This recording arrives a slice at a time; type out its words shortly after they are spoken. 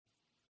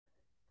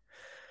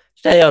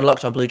Today on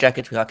Locked on Blue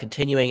Jackets, we are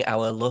continuing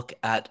our look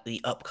at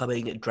the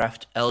upcoming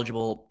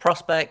draft-eligible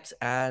prospects,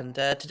 and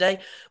today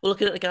we're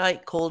looking at a guy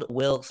called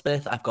Will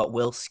Smith. I've got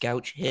Will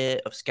Scouch here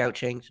of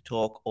Scouching to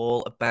talk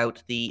all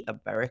about the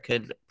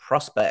American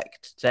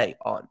prospect today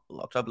on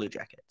Locked on Blue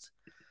Jackets.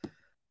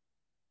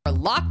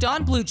 Locked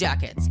on Blue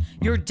Jackets,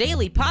 your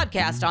daily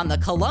podcast on the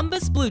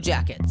Columbus Blue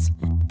Jackets,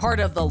 part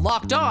of the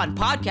Locked On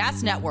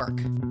Podcast Network.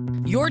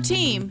 Your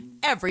team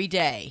every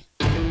day.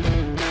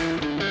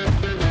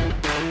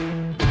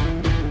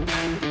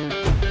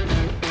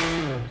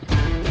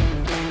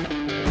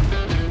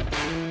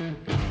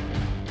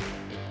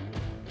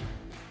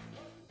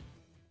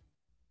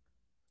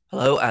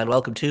 Hello and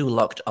welcome to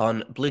Locked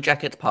on Blue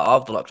Jackets, part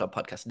of the Locked on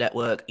Podcast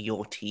Network,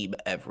 your team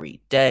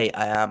every day.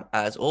 I am,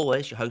 as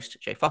always, your host,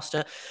 Jay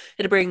Foster,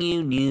 here to bring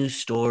you news,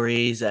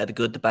 stories, the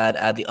good, the bad,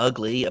 and the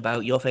ugly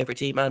about your favorite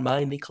team and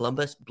mine, the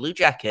Columbus Blue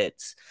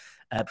Jackets.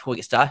 Before we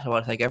get started, I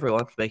want to thank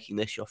everyone for making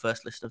this your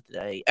first listen of the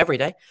day every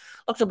day.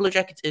 Locked on Blue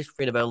Jackets is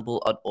free and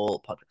available on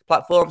all podcast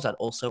platforms and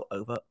also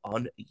over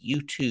on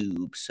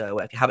YouTube. So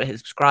if you haven't hit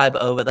subscribe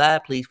over there,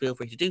 please feel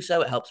free to do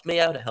so. It helps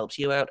me out. It helps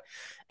you out.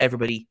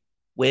 Everybody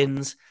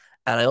wins.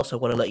 And I also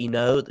want to let you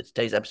know that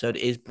today's episode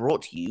is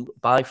brought to you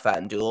by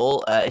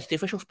FanDuel. It's the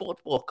official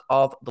sportsbook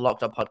of the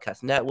Locked On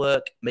Podcast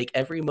Network. Make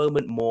every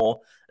moment more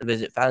and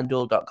visit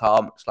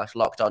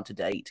fanduel.com/lockedon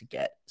today to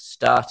get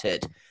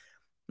started.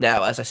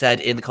 Now, as I said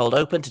in the cold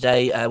open,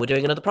 today we're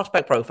doing another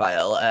prospect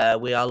profile.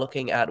 We are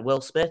looking at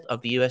Will Smith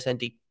of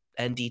the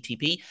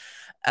NDTP.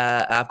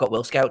 I've got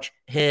Will Scouch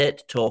here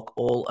to talk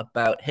all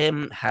about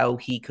him, how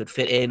he could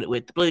fit in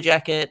with the Blue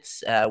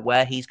Jackets,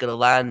 where he's going to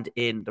land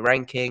in the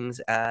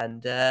rankings,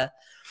 and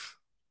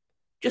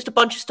just a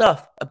bunch of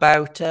stuff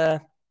about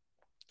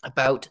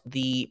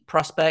the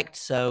prospect.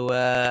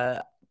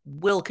 So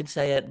Will can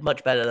say it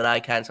much better than I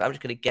can, so I'm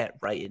just going to get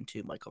right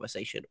into my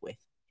conversation with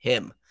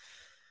him.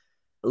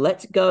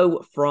 Let's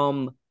go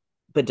from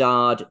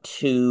Bedard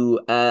to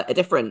a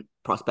different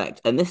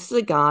prospect. And this is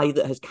a guy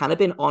that has kind of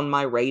been on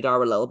my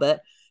radar a little bit,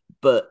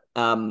 but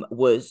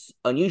was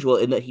unusual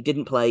in that he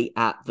didn't play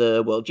at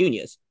the World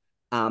Juniors.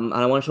 And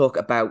I want to talk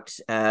about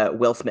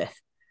Will Smith,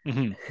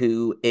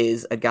 who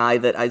is a guy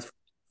that, as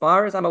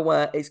far as I'm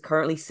aware, is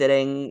currently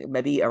sitting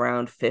maybe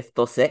around 5th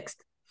or 6th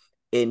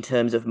in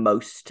terms of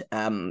most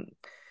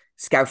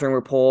scouting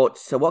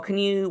reports. So what can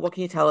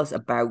you tell us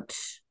about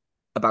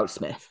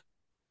Smith?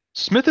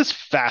 Smith is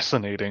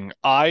fascinating.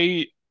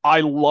 I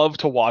love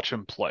to watch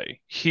him play.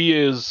 He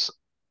is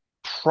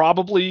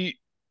probably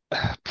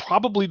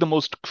the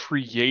most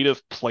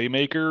creative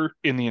playmaker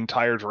in the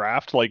entire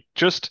draft. Like,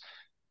 just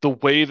the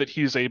way that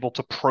he's able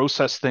to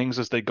process things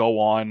as they go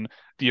on,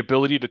 the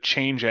ability to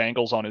change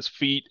angles on his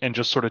feet and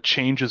just sort of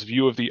change his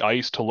view of the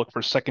ice to look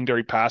for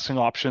secondary passing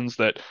options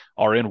that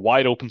are in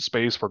wide open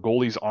space where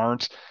goalies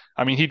aren't.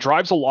 I mean, he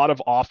drives a lot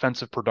of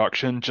offensive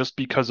production just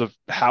because of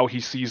how he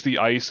sees the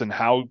ice and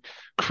how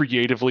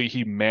creatively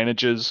he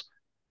manages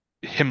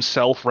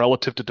himself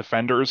relative to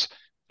defenders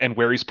and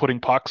where he's putting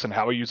pucks and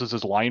how he uses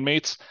his line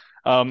mates.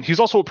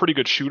 He's also a pretty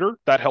good shooter.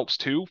 That helps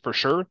too, for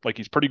sure. Like,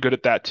 he's pretty good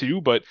at that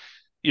too. But,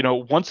 you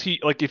know,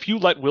 if you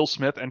let Will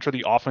Smith enter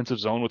the offensive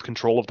zone with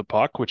control of the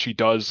puck, which he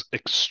does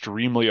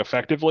extremely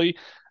effectively,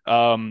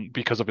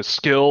 because of his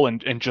skill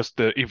and just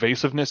the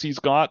evasiveness he's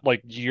got,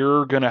 like,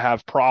 you're going to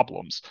have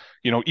problems.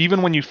 You know,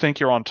 even when you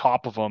think you're on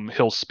top of him,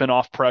 he'll spin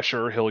off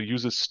pressure. He'll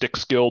use his stick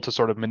skill to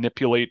sort of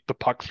manipulate the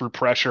puck through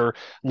pressure,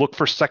 look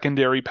for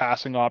secondary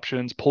passing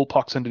options, pull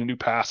pucks into new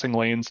passing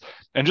lanes,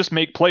 and just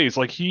make plays.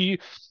 I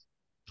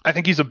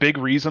think he's a big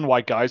reason why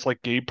guys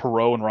like Gabe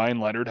Perreault and Ryan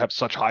Leonard have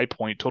such high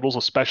point totals,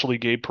 especially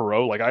Gabe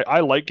Perreault. Like,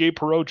 I like Gabe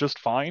Perreault just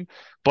fine,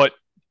 but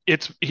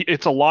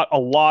it's a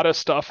lot of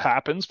stuff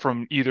happens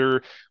from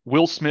either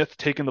Will Smith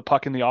taking the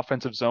puck in the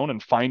offensive zone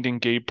and finding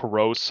Gabe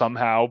Perreault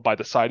somehow by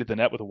the side of the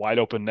net with a wide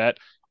open net,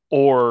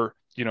 or,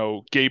 you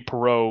know, Gabe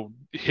Perreault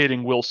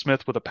hitting Will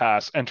Smith with a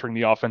pass entering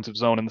the offensive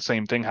zone and the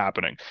same thing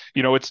happening.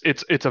 You know, it's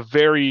a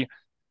very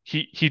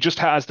he just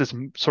has this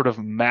sort of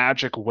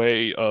magic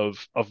way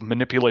of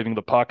manipulating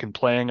the puck and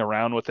playing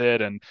around with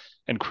it and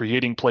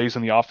creating plays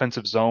in the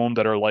offensive zone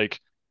that are like,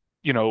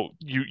 you know,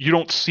 you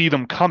don't see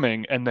them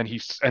coming, and then he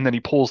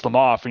pulls them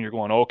off, and you're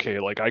going, okay,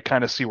 like, I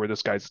kind of see where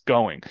this guy's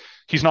going.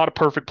 He's not a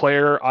perfect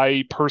player.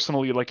 I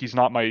personally, like, he's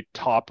not my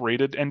top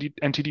rated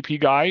NTDP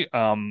guy.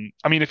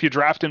 I mean, if you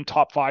draft him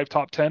top 5,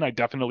 top 10, I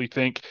definitely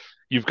think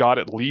you've got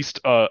at least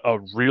a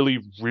really,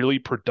 really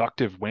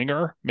productive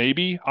winger,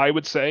 maybe, I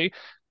would say.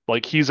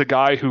 Like, he's a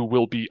guy who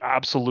will be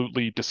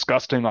absolutely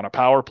disgusting on a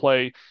power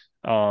play.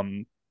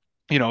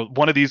 You know,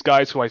 one of these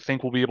guys who I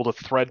think will be able to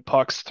thread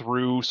pucks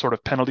through sort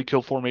of penalty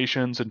kill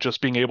formations and just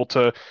being able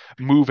to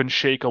move and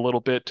shake a little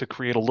bit to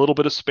create a little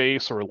bit of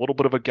space or a little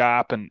bit of a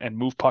gap and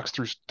move pucks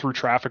through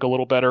traffic a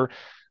little better.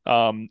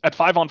 At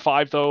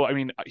 5-on-5 though, I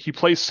mean, he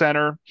plays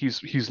center. He's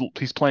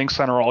playing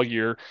center all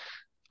year.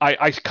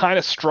 I kind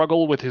of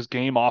struggle with his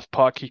game off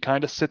puck. He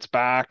kind of sits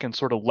back and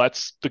sort of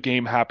lets the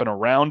game happen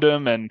around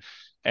him, and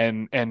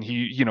and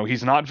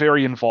he's not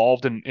very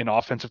involved in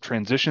offensive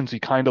transitions. He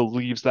kind of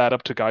leaves that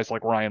up to guys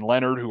like Ryan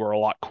Leonard, who are a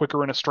lot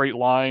quicker in a straight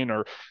line,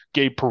 or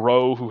Gabe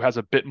Perreault, who has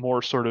a bit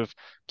more sort of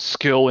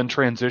skill in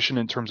transition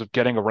in terms of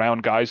getting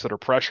around guys that are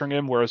pressuring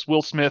him. Whereas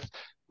Will Smith,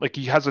 like,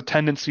 he has a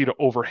tendency to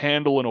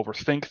overhandle and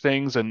overthink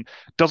things and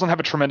doesn't have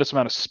a tremendous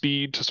amount of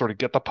speed to sort of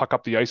get the puck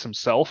up the ice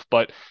himself.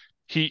 But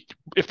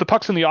if the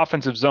puck's in the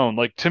offensive zone,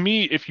 like, to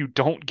me, if you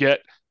don't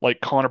get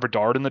like Connor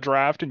Bedard in the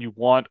draft and you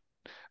want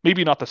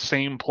maybe not the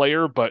same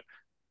player, but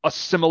a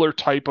similar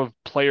type of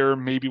player,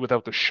 maybe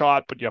without the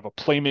shot, but you have a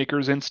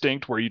playmaker's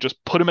instinct where you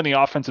just put him in the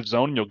offensive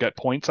zone and you'll get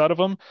points out of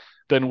him,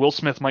 then Will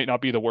Smith might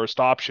not be the worst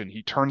option.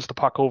 He turns the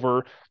puck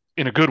over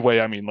in a good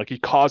way. I mean, like, he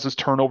causes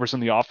turnovers in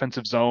the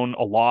offensive zone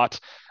a lot.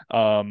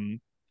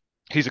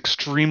 He's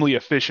extremely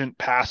efficient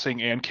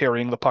passing and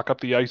carrying the puck up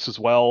the ice as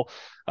well,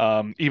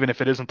 even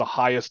if it isn't the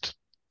highest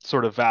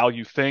sort of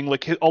value thing.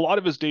 Like, a lot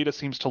of his data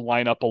seems to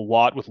line up a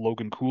lot with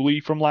Logan Cooley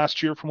from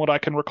last year, from what I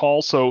can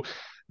recall. So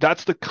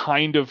that's the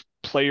kind of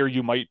player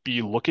you might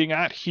be looking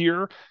at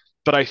here.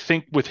 But I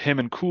think with him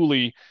and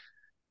Cooley,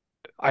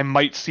 I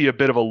might see a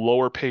bit of a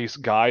lower pace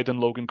guy than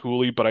Logan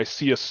Cooley, but I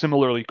see a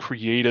similarly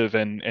creative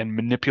and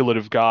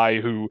manipulative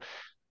guy who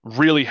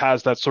really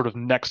has that sort of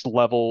next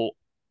level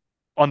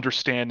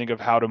understanding of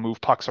how to move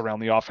pucks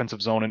around the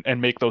offensive zone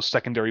and make those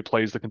secondary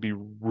plays that can be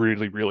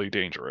really, really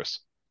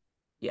dangerous.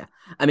 Yeah.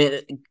 I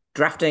mean,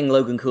 drafting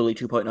Logan Cooley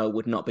 2.0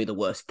 would not be the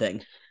worst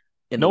thing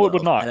in the No, world, it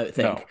would not. I don't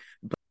think.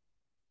 No.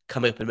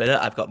 Coming up in a minute,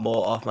 I've got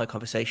more of my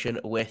conversation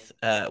with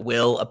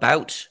Will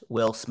about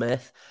Will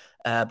Smith.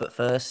 But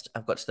first,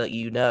 I've got to let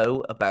you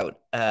know about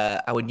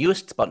our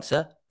newest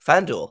sponsor,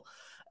 FanDuel.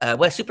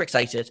 We're super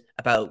excited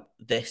about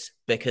this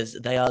because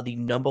they are the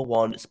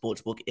 #1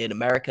 sportsbook in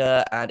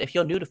America. And if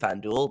you're new to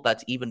FanDuel,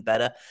 that's even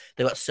better.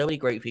 They've got so many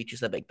great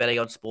features that make betting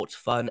on sports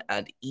fun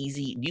and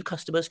easy. New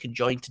customers can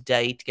join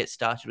today to get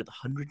started with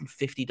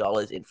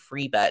 $150 in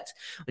free bets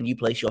when you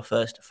place your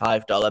first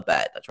 $5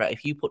 bet. That's right.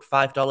 If you put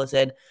 $5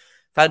 in,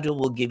 FanDuel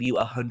will give you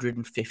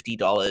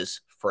 $150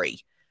 free.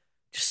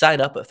 Just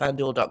sign up at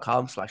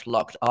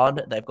fanduel.com/locked on.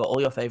 They've got all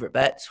your favorite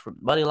bets, from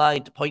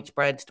moneyline to point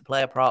spreads to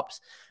player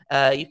props.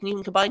 You can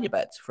even combine your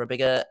bets for a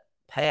bigger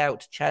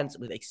payout chance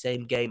with a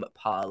same game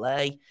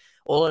parlay,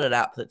 all in an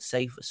app that's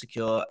safe,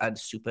 secure, and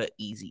super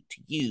easy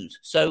to use.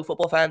 So,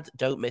 football fans,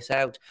 don't miss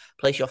out.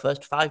 Place your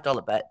first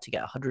 $5 bet to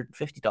get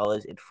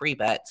 $150 in free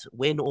bets,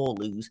 win or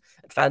lose,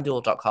 at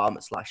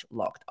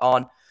fanduel.com/locked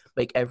on.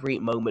 Make every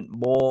moment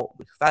more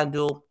with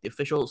FanDuel, the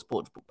official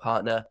sportsbook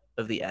partner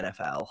of the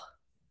NFL.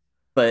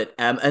 But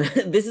and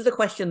this is a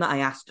question that I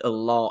asked a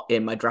lot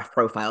in my draft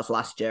profiles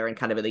last year and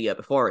kind of in the year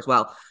before as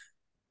well.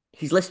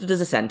 He's listed as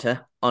a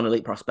center on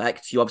Elite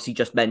Prospects. You obviously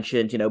just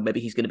mentioned, maybe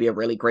he's going to be a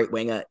really great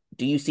winger.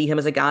 Do you see him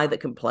as a guy that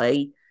can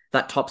play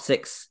that top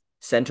 6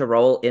 center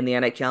role in the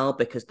NHL?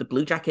 Because the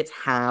Blue Jackets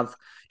have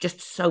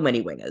just so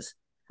many wingers.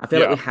 I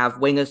feel like we have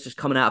wingers just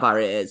coming out of our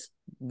ears.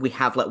 We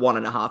have like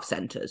 1.5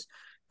 centers.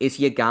 Is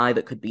he a guy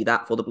that could be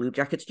that for the Blue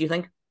Jackets, do you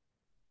think?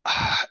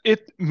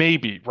 It may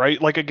be,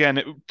 right? Like,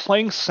 again,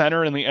 playing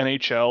center in the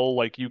NHL,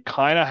 like, you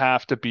kind of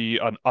have to be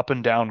an up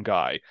and down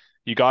guy.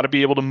 You got to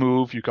be able to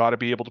move. You got to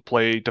be able to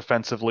play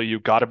defensively. You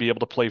got to be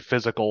able to play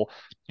physical.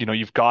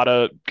 You've got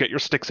to get your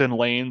sticks in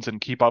lanes and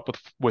keep up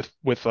with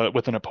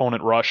an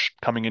opponent rush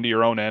coming into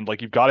your own end.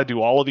 Like, you've got to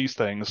do all of these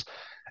things.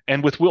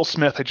 And with Will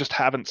Smith, I just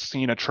haven't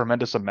seen a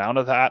tremendous amount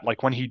of that.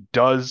 Like, when he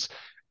does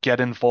get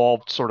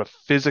involved sort of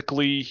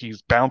physically,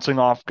 he's bouncing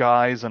off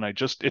guys, and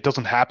it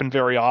doesn't happen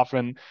very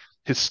often.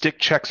 His stick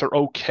checks are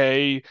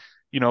okay.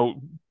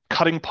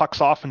 Cutting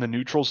pucks off in the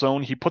neutral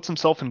zone, he puts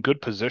himself in good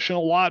position a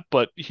lot,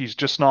 but he's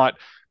not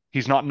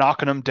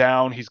knocking them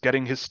down. He's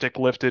getting his stick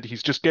lifted.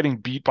 He's just getting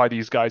beat by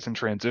these guys in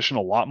transition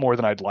a lot more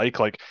than I'd like.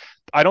 Like,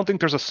 I don't think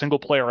there's a single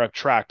player I've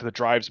tracked that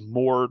drives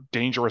more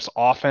dangerous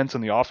offense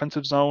in the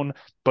offensive zone,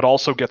 but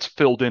also gets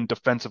filled in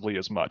defensively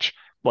as much.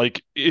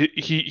 Like,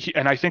 he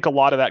and I think a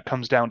lot of that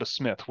comes down to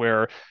Smith,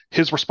 where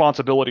his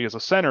responsibility as a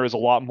center is a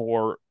lot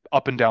more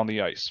up and down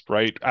the ice,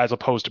 right? As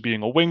opposed to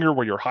being a winger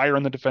where you're higher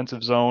in the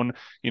defensive zone.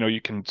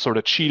 You can sort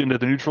of cheat into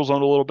the neutral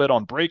zone a little bit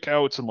on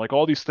breakouts and like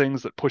all these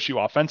things that push you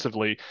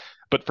offensively.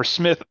 But for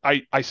Smith,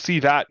 I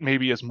see that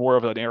maybe as more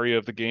of an area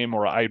of the game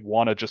where I'd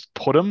want to just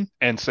put him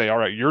and say, all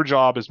right, your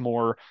job is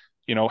more,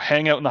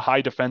 hang out in the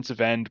high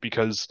defensive end,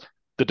 because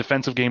the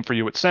defensive game for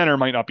you at center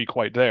might not be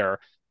quite there.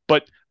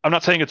 But I'm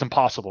not saying it's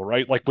impossible,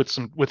 right? Like, with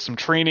some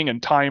training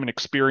and time and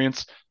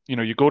experience,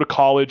 you go to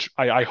college.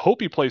 I hope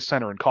he plays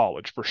center in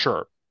college for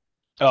sure.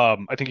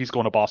 I think he's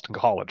going to Boston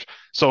College.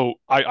 So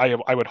I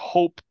would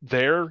hope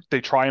there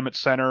they try him at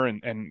center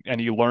and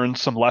he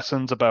learns some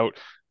lessons about,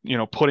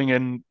 putting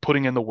in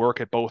the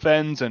work at both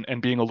ends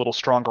and being a little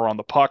stronger on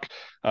the puck,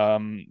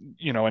 and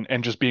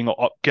just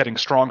getting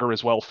stronger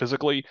as well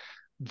physically.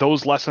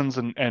 Those lessons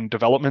and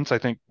developments, I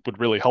think, would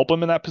really help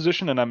him in that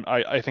position. And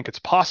I think it's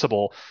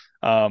possible.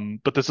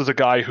 But this is a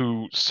guy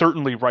who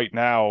certainly right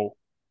now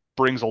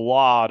brings a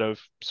lot of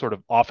sort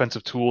of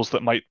offensive tools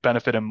that might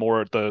benefit him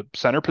more at the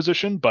center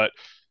position. But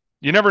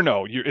You never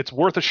know. It's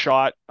worth a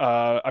shot.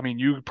 I mean,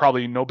 you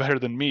probably know better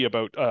than me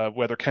about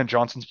whether Ken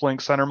Johnson's playing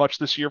center much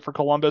this year for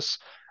Columbus.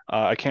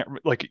 I can't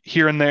like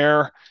here and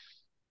there.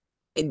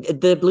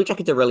 The Blue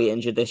Jackets are really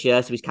injured this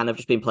year, so he's kind of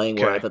just been playing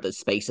Okay, wherever there's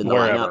space in the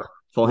lineup wherever.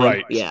 for him.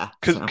 Right. Yeah,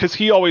 so Because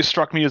he always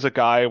struck me as a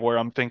guy where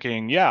I'm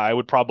thinking, yeah, I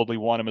would probably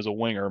want him as a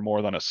winger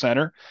more than a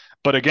center.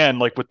 But again,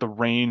 like with the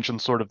range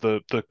and sort of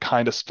the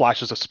kind of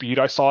flashes of speed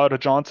I saw out of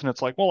Johnson,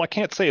 it's like, well, I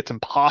can't say it's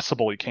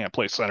impossible he can't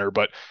play center,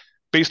 but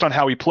based on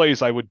how he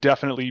plays, I would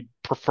definitely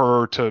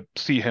prefer to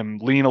see him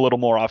lean a little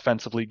more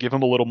offensively, give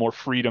him a little more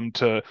freedom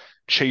to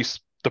chase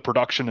the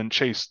production and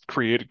chase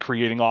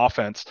creating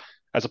offense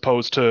as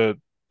opposed to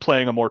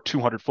playing a more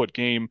 200-foot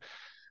game.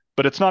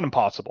 But it's not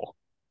impossible.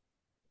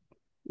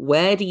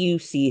 where do you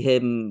see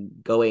him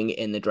going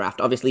in the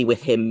draft? Obviously,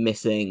 with him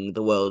missing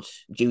the World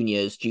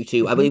Juniors due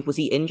to, I Mhm. believe, was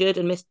he injured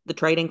and missed the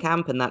training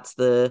camp, and that's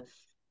the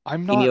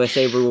I'm Team not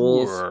USA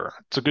rules. sure.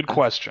 It's a good I,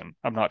 question.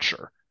 I'm not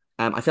sure.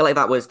 I feel like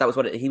that was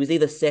what he was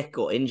either sick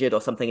or injured or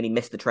something, and he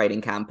missed the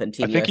training camp. And I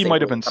Team think he USA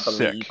might have been rules, I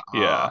believe, sick.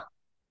 Yeah. are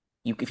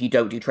if you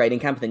don't do training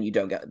camp, then you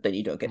don't get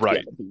to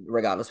Right. get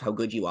regardless of how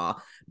good you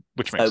are.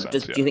 Which makes So,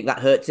 sense. do Yeah. you think that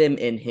hurts him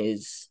in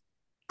his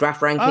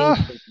draft ranking? Uh,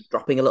 Do you think he's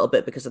dropping a little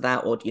bit because of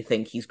that, or do you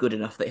think he's good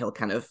enough that he'll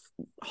kind of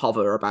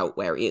hover about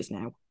where he is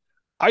now?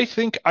 I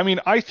think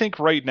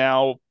right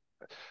now,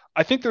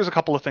 I think there's a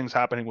couple of things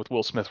happening with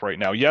Will Smith right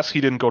now. Yes, he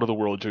didn't go to the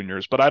World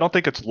Juniors, but I don't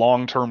think it's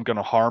long term going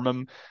to harm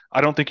him. I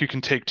don't think you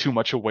can take too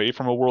much away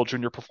from a World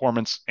Junior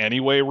performance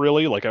anyway,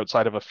 really, like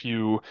outside of a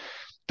few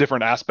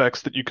different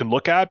aspects that you can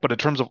look at. But in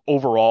terms of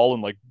overall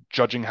and like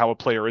judging how a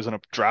player is in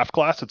a draft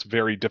class, it's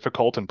very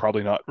difficult and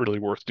probably not really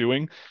worth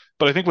doing.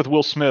 But I think with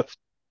Will Smith,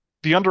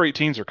 the under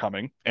 18s are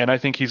coming, and I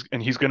think he's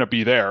going to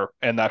be there,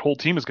 and that whole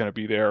team is going to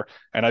be there,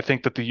 and I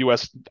think that the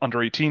U.S.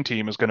 under 18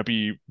 team is going to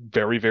be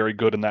very, very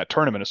good in that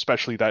tournament,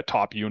 especially that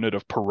top unit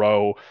of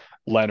Perreault,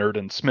 Leonard,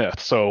 and Smith.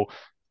 So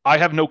I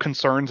have no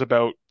concerns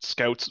about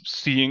scouts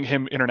seeing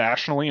him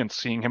internationally and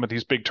seeing him at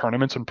these big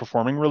tournaments and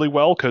performing really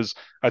well because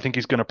I think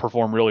he's going to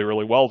perform really,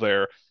 really well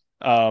there.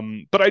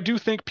 But I do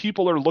think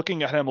people are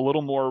looking at him a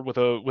little more with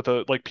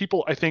a like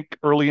people. I think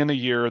early in the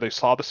year they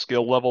saw the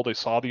skill level, they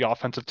saw the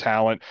offensive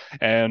talent,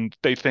 and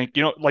they think,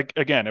 like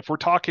again, if we're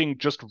talking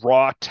just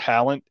raw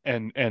talent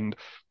and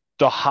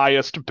the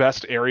highest,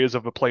 best areas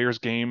of a player's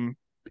game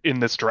in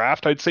this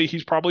draft, I'd say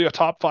he's probably a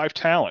top five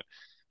talent.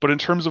 But in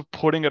terms of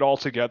putting it all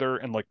together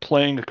and like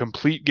playing a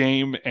complete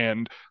game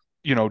and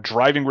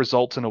driving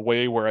results in a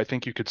way where I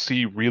think you could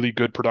see really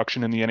good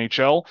production in the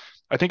NHL,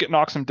 I think it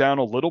knocks him down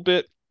a little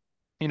bit.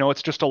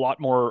 It's just a lot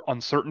more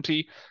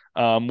uncertainty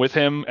with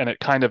him, and it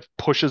kind of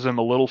pushes him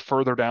a little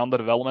further down the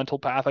developmental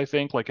path, I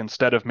think. Like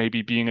instead of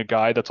maybe being a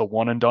guy that's a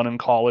one and done in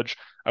college,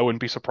 I wouldn't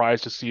be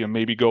surprised to see him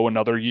maybe go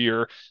another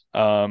year.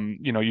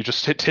 You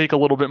just take a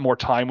little bit more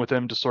time with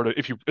him to sort of,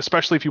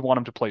 especially if you want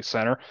him to play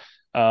center,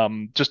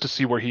 just to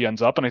see where he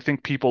ends up. And I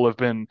think people have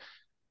been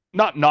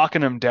not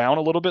knocking him down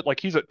a little bit. Like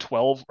he's at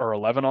 12 or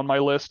 11 on my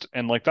list.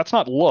 And like that's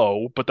not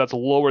low, but that's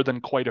lower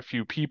than quite a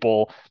few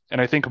people.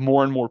 And I think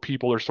more and more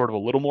people are sort of a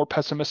little more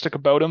pessimistic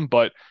about him.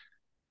 But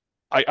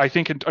I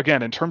think,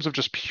 again, in terms of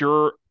just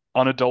pure,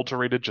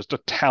 unadulterated, just a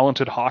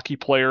talented hockey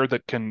player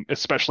that can,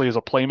 especially as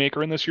a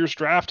playmaker in this year's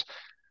draft,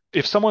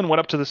 if someone went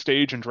up to the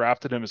stage and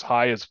drafted him as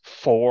high as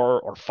 4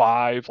 or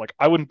 5, like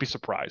I wouldn't be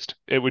surprised.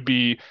 It would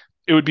be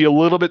a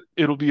little bit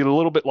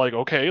like,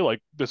 okay,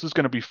 like this is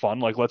going to be fun.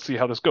 Like let's see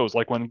how this goes.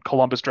 Like when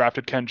Columbus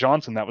drafted Ken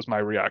Johnson, that was my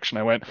reaction.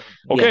 I went,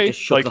 Yeah, okay,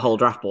 just shook the whole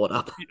draft board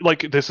up.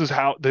 like this is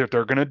how they're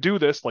going to do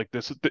this. Like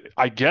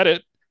I get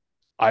it.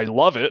 I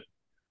love it.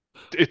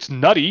 It's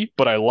nutty,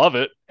 but I love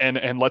it.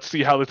 And let's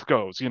see how this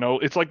goes.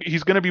 It's like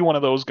he's going to be one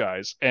of those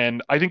guys,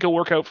 and I think he'll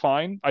work out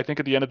fine. I think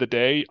at the end of the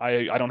day,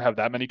 I don't have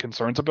that many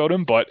concerns about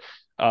him, but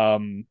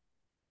um,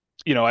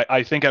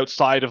 I think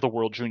outside of the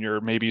World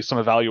Junior, maybe some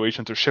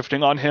evaluations are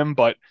shifting on him,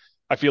 but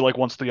I feel like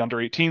once the under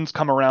 18s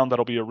come around,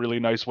 that'll be a really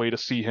nice way to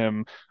see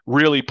him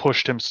really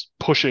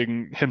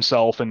pushing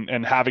himself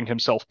and having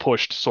himself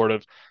pushed sort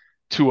of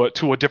to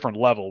a different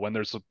level when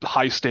there's a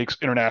high stakes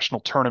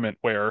international tournament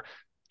where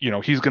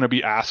he's going to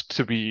be asked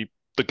to be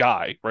the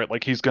guy, right?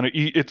 Like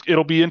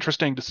it'll be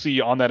interesting to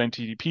see on that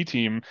NTDP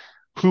team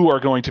who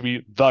are going to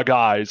be the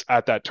guys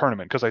at that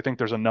tournament because I think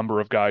there's a number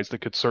of guys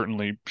that could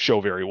certainly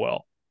show very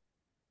well.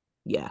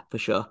 Yeah, for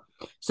sure.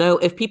 So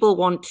if people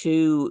want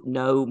to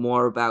know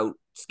more about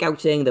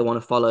scouting, they want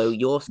to follow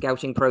your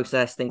scouting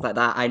process, things like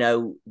that. I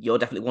know you're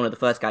definitely one of the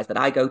first guys that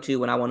I go to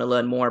when I want to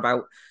learn more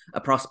about a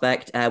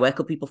prospect. Where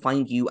could people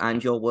find you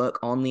and your work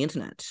on the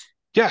internet?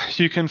 Yeah,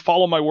 you can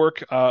follow my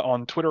work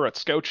on Twitter at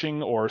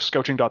Scouching or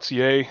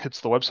scouching.ca.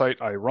 It's the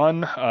website I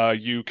run.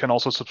 You can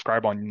also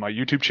subscribe on my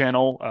YouTube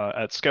channel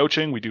at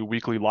Scouching. We do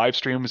weekly live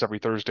streams every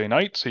Thursday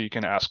night, so you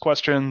can ask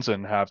questions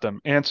and have them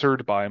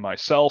answered by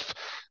myself.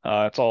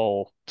 It's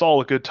all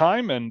a good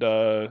time, and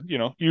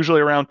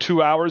usually around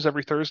 2 hours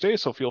every Thursday.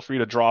 So feel free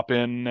to drop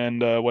in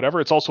and whatever.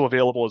 It's also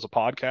available as a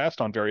podcast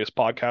on various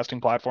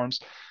podcasting platforms.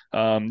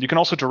 You can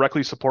also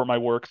directly support my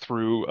work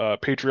through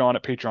Patreon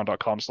at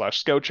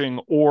patreon.com/scouching,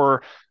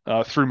 or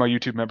through my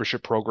YouTube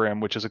membership program,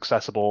 which is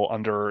accessible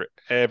under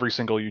every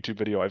single YouTube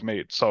video I've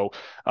made. So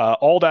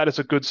all that is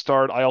a good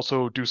start. I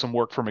also do some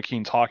work for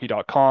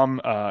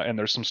McKeansHockey.com, and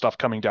there's some stuff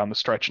coming down the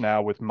stretch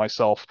now with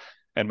myself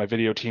and my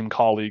video team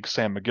colleague,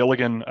 Sam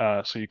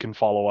McGilligan. So you can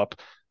follow up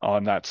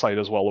on that site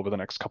as well over the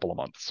next couple of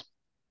months.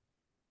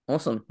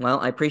 Awesome. Well,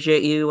 I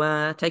appreciate you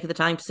taking the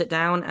time to sit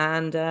down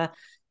and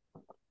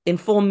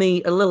inform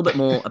me a little bit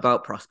more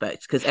about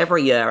prospects, because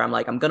every year I'm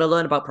like, I'm going to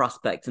learn about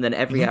prospects, and then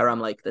every year I'm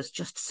like, there's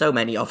just so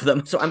many of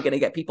them, so I'm going to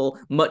get people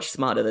much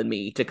smarter than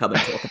me to come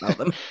and talk about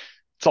them.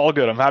 It's all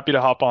good. I'm happy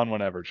to hop on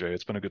whenever, Jay.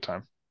 It's been a good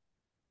time.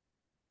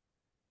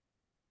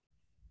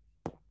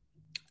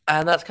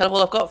 And that's kind of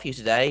all I've got for you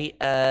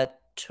today.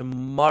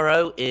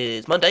 Tomorrow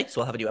is Monday,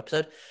 so we'll have a new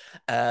episode.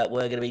 We're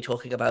going to be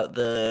talking about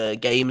the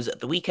games at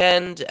the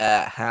weekend,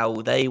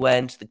 how they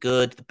went, the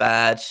good, the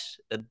bad,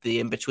 the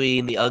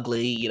in-between, the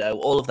ugly,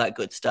 all of that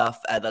good stuff.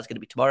 That's going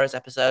to be tomorrow's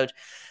episode.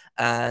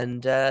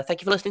 And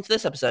thank you for listening to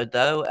this episode,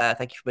 though.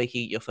 Thank you for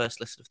making it your first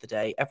listen of the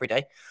day every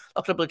day.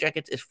 Locked On Blue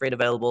Jackets is free and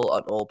available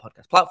on all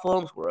podcast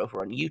platforms. We're over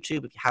on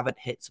YouTube. If you haven't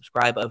hit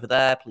subscribe over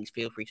there, please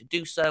feel free to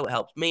do so. It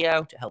helps me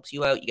out. It helps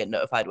you out. You get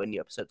notified when new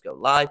episodes go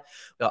live.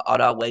 We are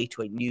on our way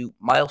to a new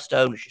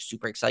milestone, which is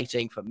super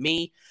exciting for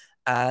me.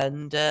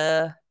 And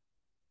if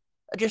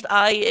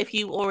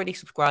you already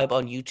subscribe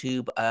on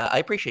YouTube, I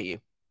appreciate you.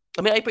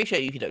 I mean, I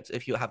appreciate you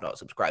if you have not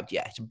subscribed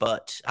yet,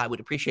 but I would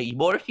appreciate you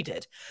more if you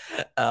did.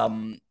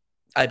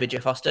 I've been Jay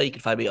Foster. You can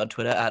find me on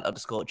Twitter at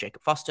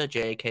 _Jacob Foster,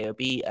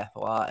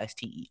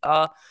 JAKOBFORSTER. You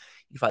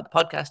can find the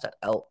podcast at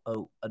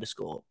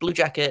LO_Blue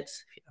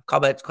Jackets. If you have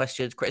comments,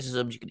 questions,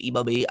 criticisms, you can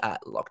email me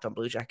at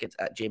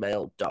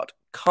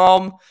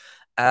lockedonbluejackets@gmail.com.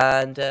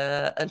 And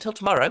until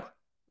tomorrow,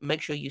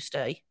 make sure you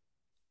stay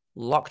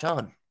locked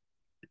on.